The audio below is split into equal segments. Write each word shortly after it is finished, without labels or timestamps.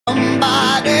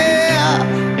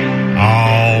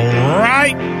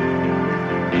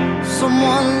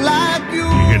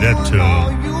that tune.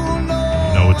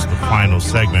 You know, it's the final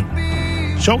segment.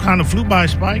 Show kind of flew by,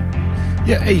 Spike.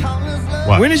 Yeah, hey.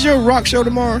 What? When is your rock show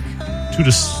tomorrow? 2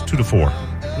 to 4.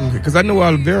 Because I know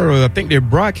Alvera, I think they're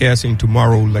broadcasting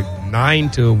tomorrow like 9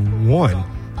 to 1.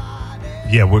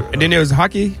 Yeah, and then there's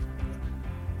hockey.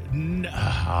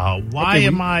 Why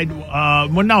am I?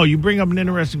 Well, no, you bring up an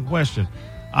interesting question.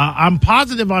 I'm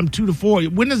positive I'm 2 to 4.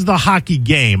 When is the hockey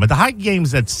game? The hockey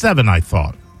game's at 7, I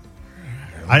thought.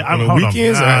 On the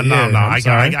weekends? No.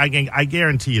 I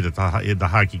guarantee you that the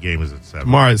hockey game is at 7.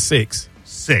 Tomorrow is 6.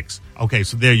 6. Okay,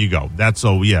 so there you go.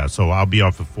 So I'll be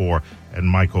off at 4, and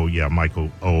Michael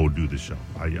will do the show.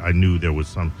 I knew there was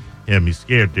some. He had me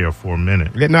scared there for a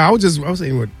minute. Yeah, no, I was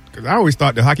saying, because I always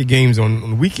thought the hockey games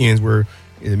on the weekends were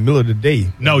in the middle of the day.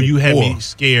 No, you had me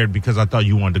scared because I thought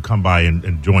you wanted to come by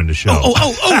and join the show.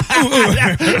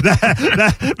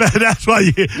 That's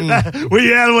why when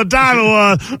you asked what time it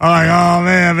was, I'm like, oh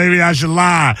man, maybe I should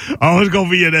lie. Oh, it's gonna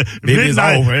be a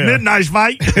midnight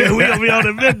fight. We're gonna be on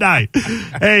at midnight.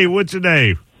 Hey, what's your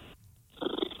name?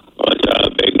 What's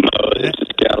up, Big Mo? This is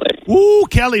Kelly. Ooh,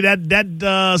 Kelly,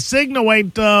 that signal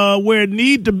ain't where it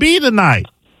need to be tonight.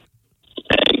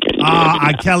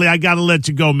 Kelly, I gotta let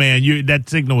you go, man. That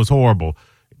signal was horrible.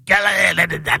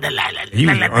 He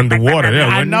was underwater there.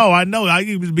 I know.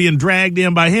 He was being dragged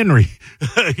in by Henry.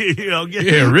 Really.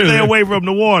 Stay away from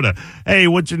the water. Hey,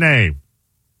 what's your name?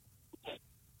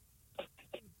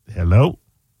 Hello,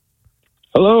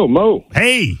 Mo.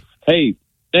 Hey,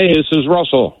 this is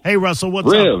Russell. Hey, Russell, what's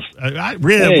Riv. up?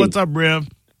 Riv, hey. What's up, Riv?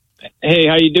 Hey,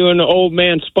 how you doing, old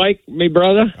man Spike, me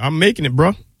brother? I'm making it,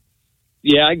 bro.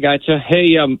 Yeah, I gotcha.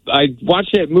 Hey, I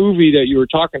watched that movie that you were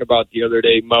talking about the other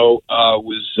day, Mo.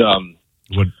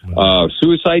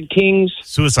 Suicide Kings.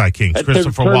 Suicide Kings.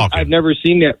 Christopher Walken. I've never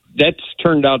seen that. That's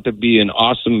turned out to be an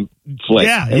awesome flick.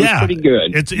 It was pretty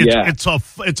good.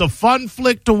 It's a fun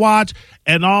flick to watch,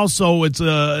 and also it's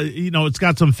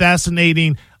got some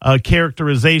fascinating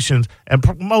characterizations. And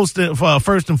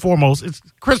first and foremost, it's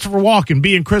Christopher Walken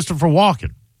being Christopher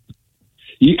Walken.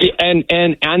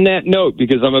 And on that note,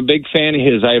 because I'm a big fan of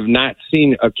his, I have not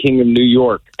seen A King of New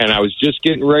York, and I was just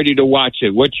getting ready to watch it.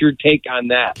 What's your take on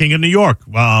that? King of New York,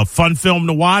 fun film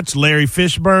to watch. Larry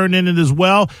Fishburne in it as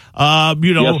well.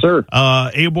 Yes, sir.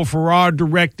 Abel Ferrara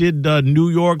directed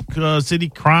New York City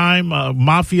crime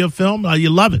mafia film. You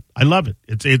love it. I love it.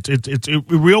 It's a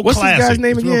real What's classic. What's his guy's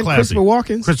name again? Christopher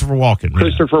Walken. Christopher Walken.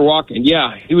 Christopher Walken.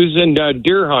 Yeah, he was in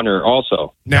Deer Hunter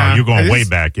also. Now you're going way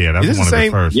back. Yeah, that's one of the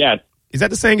first. Yeah. Is that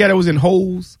the same guy that was in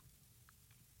Holes?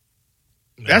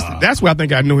 That's where I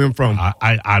think I knew him from.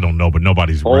 I don't know, but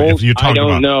nobody's. Holes, if you're talking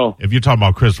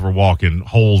about Christopher Walken,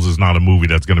 Holes is not a movie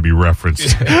that's going to be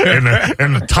referenced in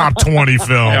the top 20 films.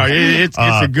 No, it's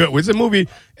a good. It's a movie.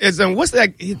 It's what's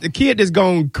that? The kid that's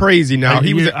gone crazy now.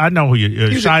 I know who you.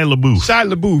 Shia LaBeouf.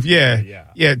 Shia LaBeouf.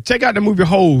 Yeah. Check out the movie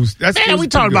Holes. We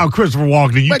talking about Christopher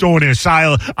Walken. You throwing in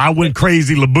Shia? I went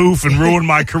crazy LaBeouf and ruined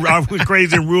my career. I went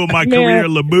crazy and ruined my career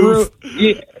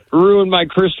LaBeouf. Ruined my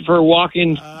Christopher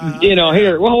Walken.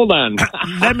 Here. Well, hold on.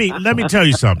 let me tell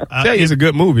you something. It's a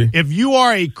good movie. If you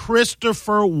are a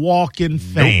Christopher Walken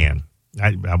fan.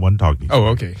 I wasn't talking to you. Oh,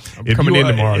 okay. I'm coming in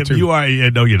tomorrow too. If you are,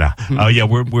 no, you're not.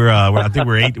 We're I think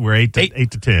we're eight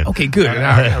to 10. Okay, good.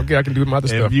 I can do my other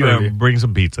stuff. If you bring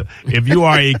some pizza. If you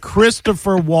are a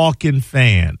Christopher Walken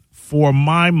fan, for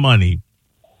my money,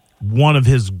 one of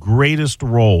his greatest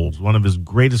roles, one of his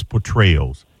greatest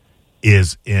portrayals,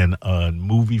 is in a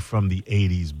movie from the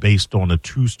 80s based on a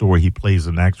true story. He plays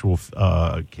an actual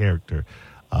character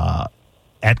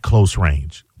At Close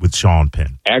Range with Sean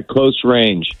Penn. At Close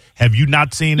Range. Have you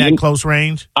not seen At Close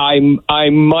Range? I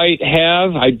might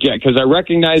have, because I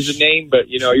recognize the name, but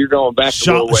you're going back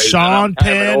a little ways. Sean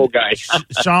Penn, I'm an old guy.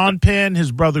 Sean Penn,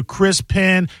 his brother Chris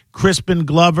Penn, Crispin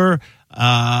Glover,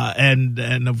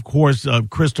 and of course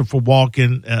Christopher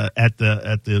Walken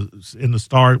in the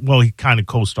star. Well, he kind of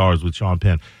co-stars with Sean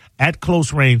Penn. At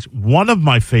Close Range, one of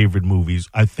my favorite movies.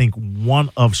 I think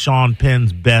one of Sean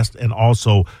Penn's best, and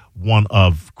also one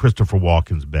of Christopher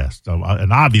Walken's best.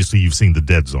 And obviously, you've seen The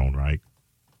Dead Zone, right?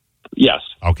 Yes.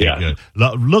 Okay, yes.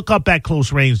 Good. Look up At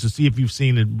Close Range to see if you've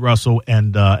seen it, Russell,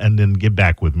 and then get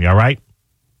back with me. All right.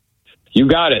 You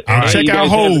got it. Right. Check out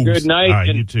Holes. Have a good night.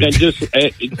 Right, you too. And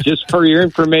just for your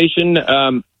information,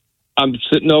 I'm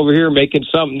sitting over here making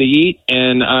something to eat,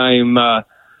 and I'm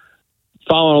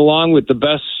following along with the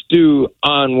best stew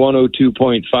on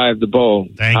 102.5 The Bow.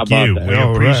 Thank you. We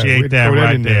appreciate that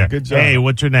right there. Good job. Hey,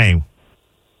 what's your name?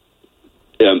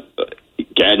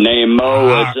 Cat name Mo.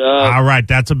 What's up? All right,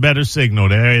 that's a better signal.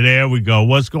 There we go.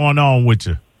 What's going on with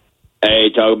you? Hey,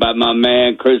 talk about my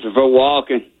man Christopher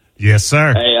Walken. Yes,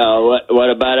 sir. Hey,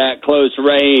 what about at close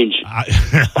range?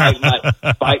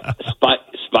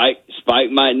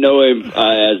 Spike might know him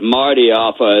as Marty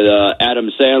off of the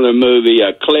Adam Sandler movie,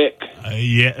 Click.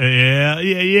 Yeah.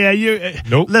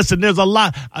 Nope. Listen, there's a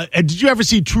lot. Did you ever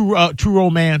see True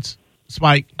Romance,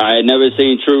 Spike? I had never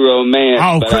seen True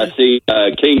Romance, but I see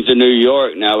Kings of New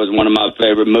York, and that was one of my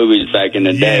favorite movies back in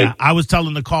the day. Yeah, I was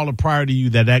telling the caller prior to you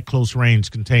that Close Range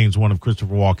contains one of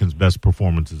Christopher Walken's best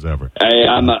performances ever. Hey,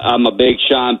 I'm a big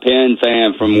Sean Penn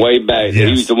fan from way back. Yes. He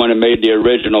was the one that made the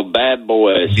original Bad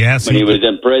Boys. Yes, when he was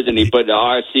in prison, he put the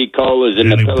RC colas in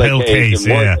the pillowcase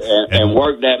and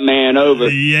worked that man over.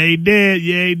 Yeah, he did.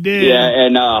 Yeah,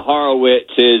 and Horowitz,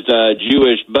 his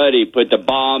Jewish buddy, put the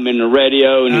bomb in the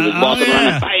radio, and he was walking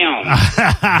around and bam.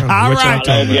 All right. I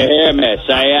love you hear me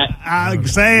say it.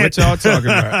 Say it. What y'all talking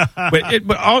about? But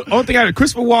only thing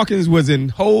Christopher Walken was in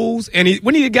Holes, and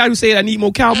wasn't he the guy who said I need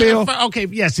more cowbell? Okay,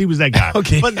 yes, he was that guy.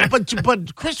 Okay. But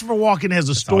Christopher Walken has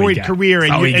a storied career,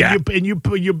 and you're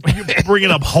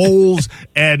bringing up Holes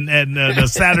and the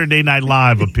Saturday Night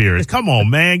Live appearance. Come on,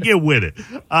 man, get with it.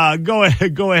 Go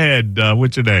ahead.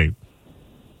 What's your name?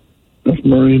 That's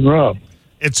Marine Rob.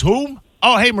 It's whom?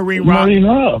 Oh, hey, Marine Rob. Marine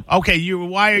Rob. Okay,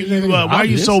 why are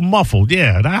you so muffled?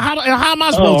 Yeah, how am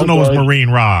I supposed to know it's Marine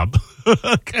Rob?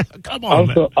 Come on,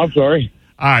 man. I'm sorry.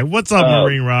 All right, what's up,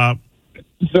 Marine Rob?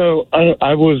 So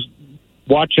I was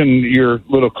watching your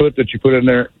little clip that you put in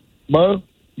there. Mo,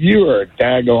 you are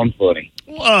daggone funny.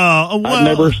 I've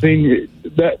never seen you.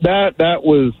 That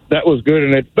was good,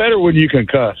 and it's better when you can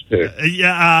cuss too.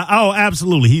 Yeah.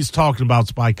 Absolutely. He's talking about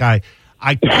Spike.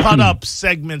 I cut up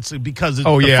segments because the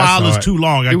file is too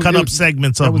long. I cut up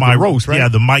segments of my roast, right? Yeah,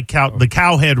 the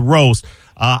Cowhead roast.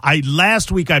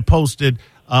 Last week I posted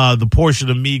the portion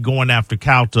of me going after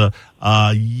Calta.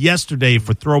 Yesterday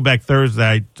for Throwback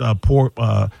Thursday,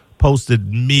 I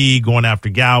posted me going after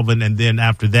Galvin, and then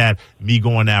after that, me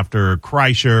going after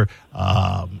Kreischer,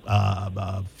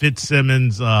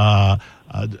 Fitzsimmons,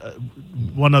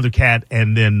 one other cat,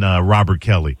 and then Robert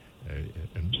Kelly.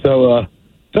 So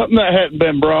something that hadn't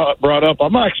been brought up.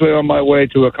 I'm actually on my way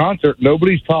to a concert.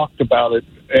 Nobody's talked about it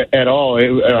at all.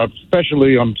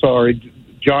 Especially, I'm sorry,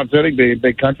 John Setting being a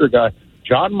big country guy.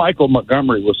 John Michael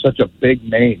Montgomery was such a big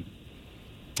name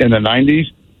in the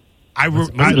 90s.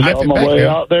 On my way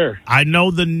out there. I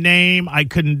know the name. I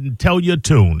couldn't tell you a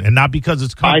tune, and not because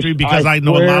it's country, because I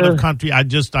know a lot of country. I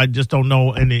just don't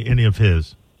know any of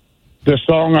his. The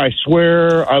song "I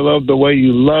Swear," I love the way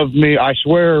you love me. I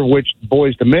swear, which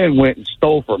Boys to Men went and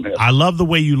stole from him. I love the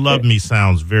way you love me.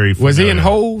 Sounds very familiar. Was he in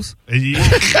Holes?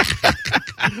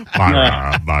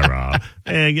 My Rob.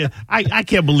 I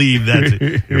can't believe that's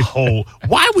a Hole.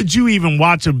 Why would you even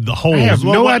watch the Holes? I have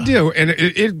no idea, and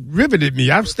it riveted me.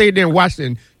 I've stayed there and watched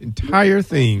the entire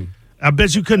thing. I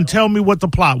bet you couldn't tell me what the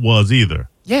plot was either.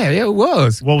 Yeah, it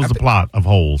was. What was the plot of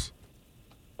Holes?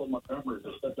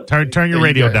 Turn your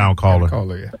radio down, caller.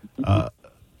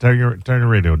 Turn your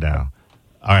radio down.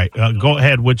 All right, go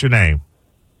ahead. What's your name?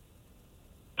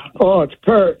 Oh, it's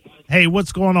Kurt. Hey,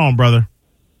 what's going on, brother?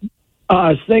 I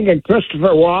was thinking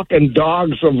Christopher Walken,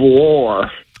 Dogs of War.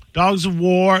 Dogs of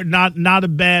War, not a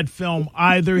bad film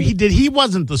either. He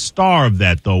wasn't the star of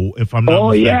that though, if I'm not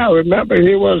mistaken. Yeah, remember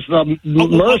he was the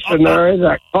mercenary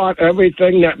that caught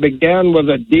everything that began with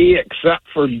a D except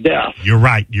for death. You're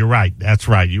right. That's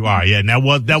right. You are. Yeah, and that's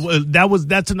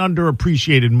an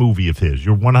underappreciated movie of his.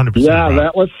 You're 100% right. Yeah,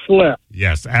 that was slick.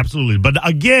 Yes, absolutely. But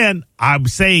again, I'm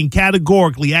saying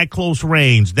categorically at close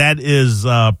range, that is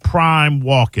prime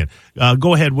Walken.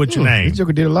 Go ahead. What's your name? This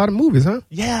Joker did a lot of movies, huh?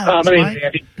 Yeah. My name's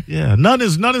Andy. Yeah, none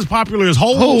is popular as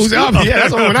Holes. Holes, yeah,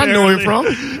 that's the one I know him from.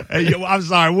 Hey, I'm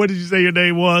sorry. What did you say your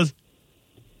name was?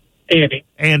 Andy.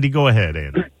 Andy, go ahead,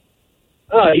 Andy.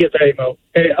 Yes, hey, Mo.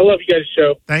 Hey, I love you guys'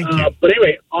 show. Thank you. But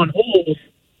anyway, on Holes,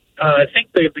 I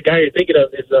think the guy you're thinking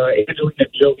of is Angelina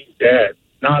Jolie's dad,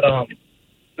 not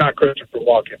Christopher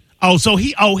Walken. Oh, so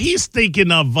he's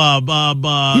thinking of He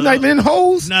not even in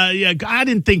Holes? Nah, yeah, I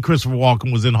didn't think Christopher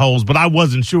Walken was in Holes, but I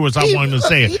wasn't sure, so I wanted to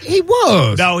say it. He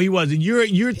was. No, he wasn't.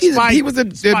 Spike, he was the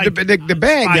bad Spike,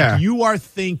 guy. You are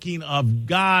thinking of,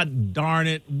 God darn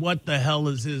it, what the hell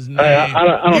is his name?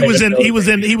 I don't he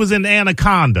was in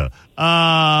Anaconda.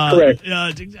 Correct.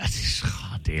 Oh,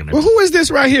 damn it. Well, who is this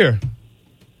right here?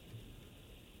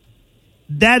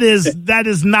 That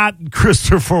is not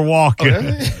Christopher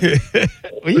Walken.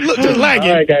 Well, you look just like him.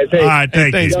 All right, guys. Hey, all right,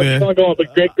 thanks, man. But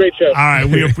great show. All right,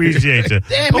 we appreciate you.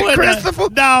 Damn it, Christopher.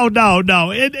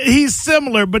 No. He's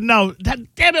similar, but no.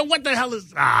 Damn it, what the hell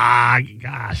is...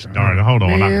 gosh darn it. Hold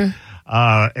on.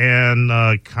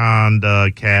 Anaconda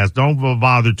Cast. Don't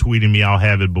bother tweeting me. I'll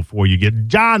have it before you get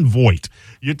John Voight.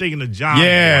 You're thinking of John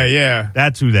Voight. Yeah.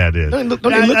 That's who that is. Don't they look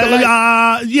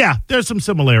alike? Yeah, there's some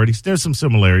similarities.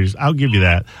 I'll give you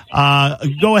that.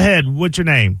 Go ahead. What's your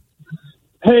name?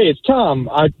 Hey, it's Tom.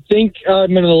 I think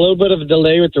I'm in a little bit of a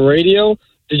delay with the radio.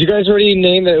 Did you guys already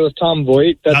name that it was Tom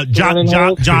Voight? That's John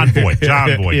Voight. John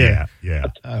Voight. Yeah.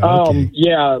 Okay.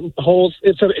 Yeah. Holes.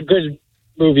 It's a good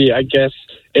movie, I guess.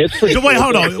 It's pretty. Wait,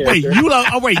 cool. hold on.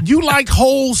 You like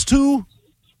Holes too?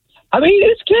 I mean,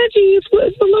 it's catchy. It's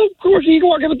a little quirky. You can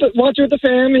watch it with the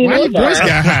family. Why your voice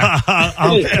got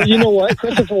high? Hey, you know what?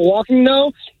 Christopher Walken,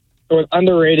 though, was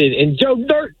underrated. And Joe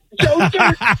Dirt. Love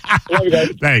you guys.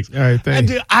 Thanks. All right,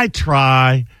 thanks. I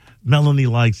try. Melanie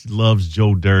loves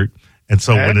Joe Dirt. And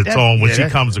so when it's on, when she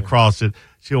comes across it,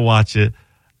 she'll watch it.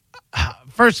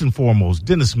 First and foremost,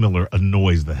 Dennis Miller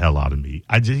annoys the hell out of me.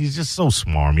 He's just so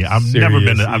smarmy. I've never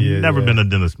been a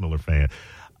Dennis Miller fan.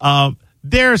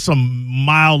 There are some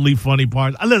mildly funny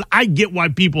parts. I get why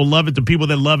people love it. The people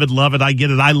that love it. I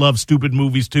get it. I love stupid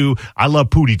movies too. I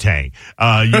love Pootie Tang.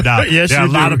 Yes, there are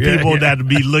a lot of do. people that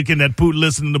be looking at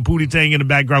listening to Pootie Tang in the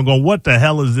background going, what the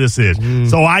hell is this?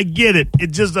 So I get it.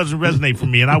 It just doesn't resonate for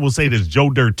me. And I will say this,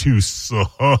 Joe Dirt 2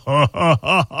 sucks.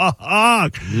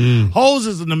 Holes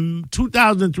is a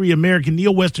 2003 American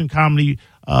neo-Western comedy.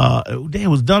 It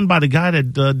was done by the guy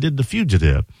that did The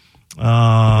Fugitive. It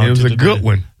was a good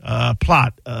one.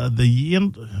 Plot.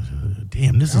 Damn,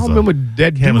 this is. I don't remember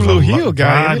that Little Hill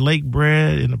guy. Lake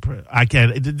bread. I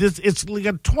can't. It's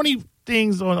got 20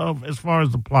 things on as far as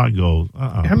the plot goes.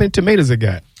 How many tomatoes it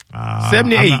got?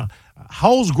 78.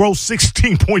 Holes grossed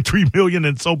 $16.3 million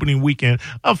in its opening weekend,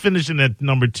 finishing at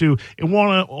number 2. It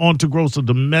went on to gross a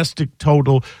domestic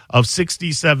total of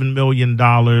 $67 million.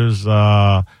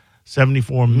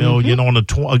 $74 million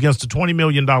against a $20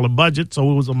 million budget, so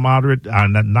it was a moderate.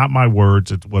 Not my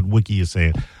words; it's what Wiki is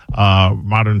saying.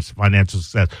 Modern financial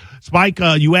success. Spike,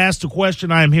 you asked a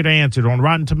question. I am here to answer it. On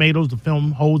Rotten Tomatoes, the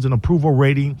film holds an approval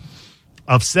rating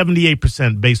of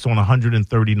 78% based on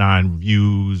 139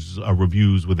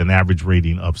 reviews with an average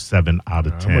rating of 7 out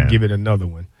of 10. I'm gonna give it another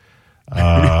one.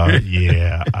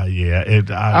 Yeah.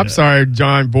 I'm sorry,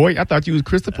 John Voight. I thought you was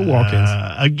Christopher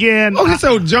Walken. Again. Okay,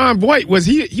 so John Voight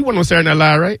he wasn't on Saturday Night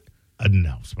Live, right?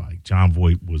 No, Spike. John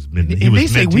Voight was Midnight.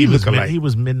 He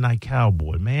was Midnight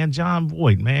Cowboy, man. John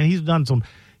Voight, man. He's done some.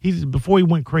 Before he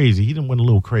went crazy, he didn't went a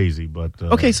little crazy, but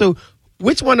okay. So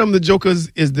which one of them, the Jokers,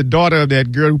 is the daughter of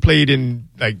that girl who played in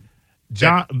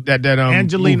John?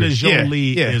 Angelina movie?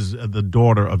 Jolie is the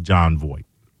daughter of John Voight.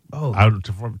 Oh,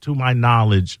 to my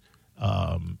knowledge.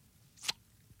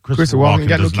 Christopher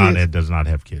Walken does not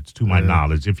have kids, to my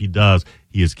knowledge. If he does,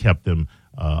 he has kept them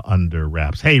under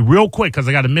wraps. Hey, real quick, because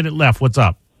I got a minute left. What's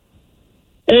up?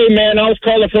 Hey, man, I was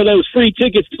calling for those free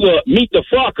tickets to Meet the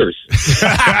Flockers.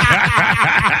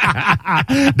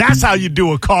 That's how you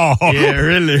do a call. Yeah,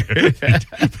 really.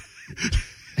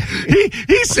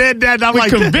 He said that, and I'm with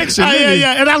like conviction.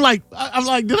 And I'm like,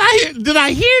 did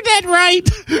I hear that right?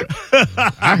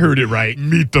 I heard it right.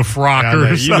 Meet the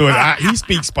Flockers. You know what? He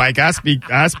speaks Spike. I speak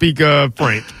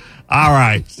Frank. All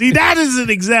right. See, that is an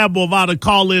example of how to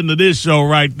call into this show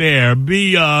right there.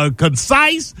 Be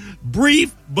concise,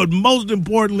 brief, but most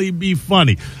importantly, be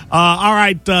funny. All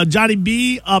right, Johnny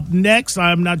B up next.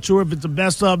 I'm not sure if it's the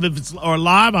best of, or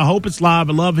live. I hope it's live.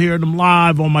 I love hearing them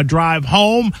live on my drive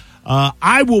home.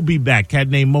 I will be back. Cat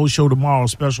Named Mo show tomorrow,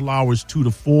 special hours 2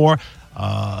 to 4.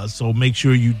 So make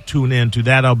sure you tune in to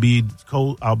that. I'll be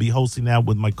hosting that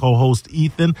with my co-host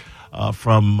Ethan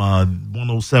from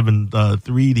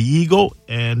 107.3 The Eagle,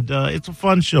 and it's a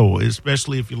fun show,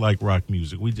 especially if you like rock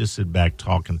music. We just sit back,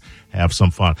 talk, and have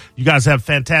some fun. You guys have a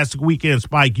fantastic weekend.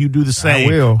 Spike, you do the same.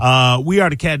 I will. We are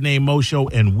the Cat Named Mo show,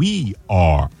 and we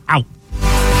are out.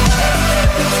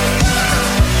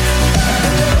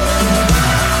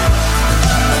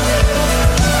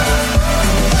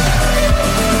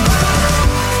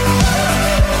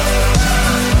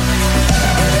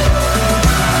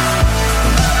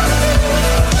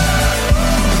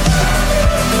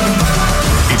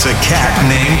 It's a cat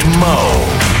named Mo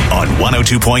on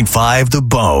 102.5 The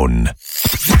Bone.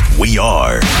 We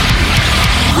are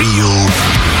Real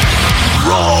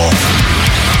Raw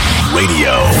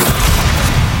Radio.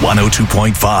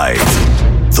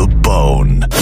 102.5 The Bone.